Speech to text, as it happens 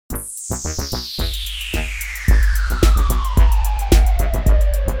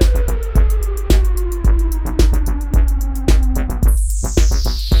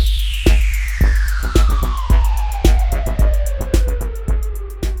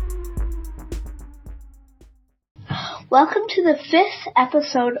Welcome to the 5th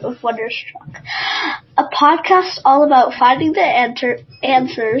episode of Wonderstruck, a podcast all about finding the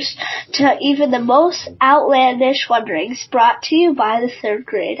answers to even the most outlandish wonderings, brought to you by the 3rd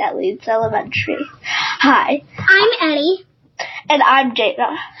grade at Leeds Elementary. Hi. I'm Ellie. And I'm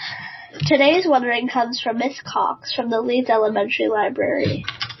Jada. Today's wondering comes from Ms Cox from the Leeds Elementary Library.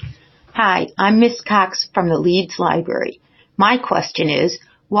 Hi, I'm Ms Cox from the Leeds Library. My question is,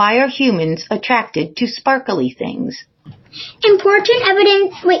 why are humans attracted to sparkly things? Important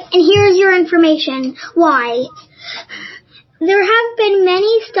evidence. Wait, and here's your information. Why? There have been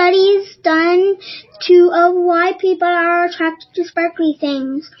many studies done of why people are attracted to sparkly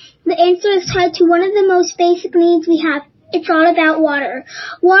things. The answer is tied to one of the most basic needs we have. It's all about water.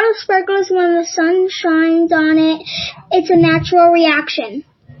 Water sparkles when the sun shines on it. It's a natural reaction.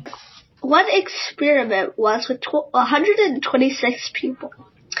 One experiment was with 126 people.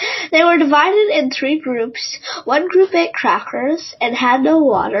 They were divided in 3 groups. One group ate crackers and had no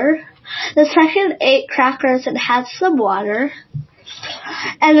water. The second ate crackers and had some water.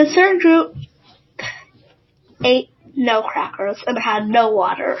 And the third group ate no crackers and had no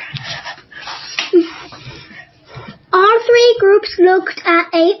water. All 3 groups looked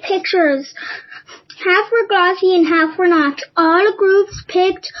at 8 pictures. Half were glossy and half were not. All groups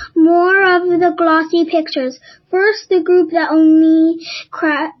picked more of the glossy pictures. First, the group that only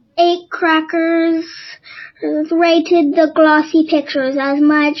ate crackers rated the glossy pictures as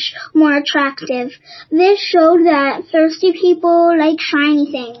much more attractive. This showed that thirsty people like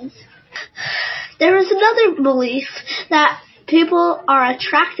shiny things. There is another belief that people are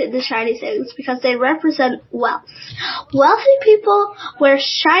attracted to shiny things because they represent wealth. Wealthy people wear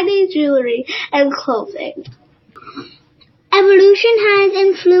shiny jewelry and clothing. Evolution has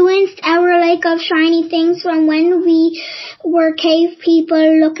influenced our like of shiny things from when we were cave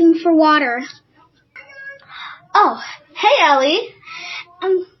people looking for water. Oh, hey Ellie.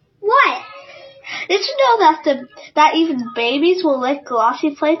 What? Did you know that even babies will lick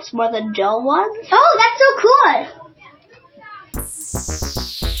glossy plates more than dull ones? Oh, that's so cool.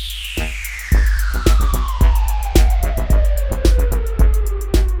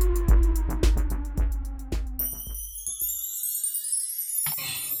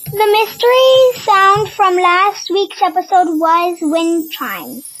 The mystery sound from last week's episode was wind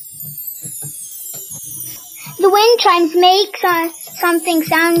chimes. The wind chimes make something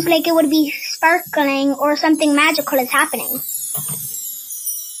sounds like it would be sparkling or something magical is happening.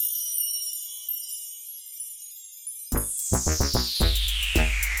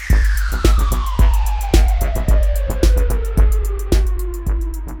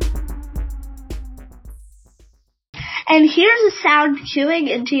 And here's a sound cueing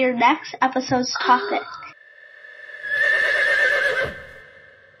into your next episode's topic.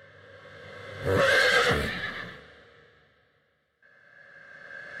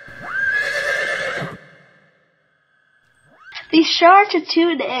 Be sure to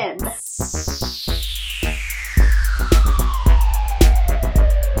tune in.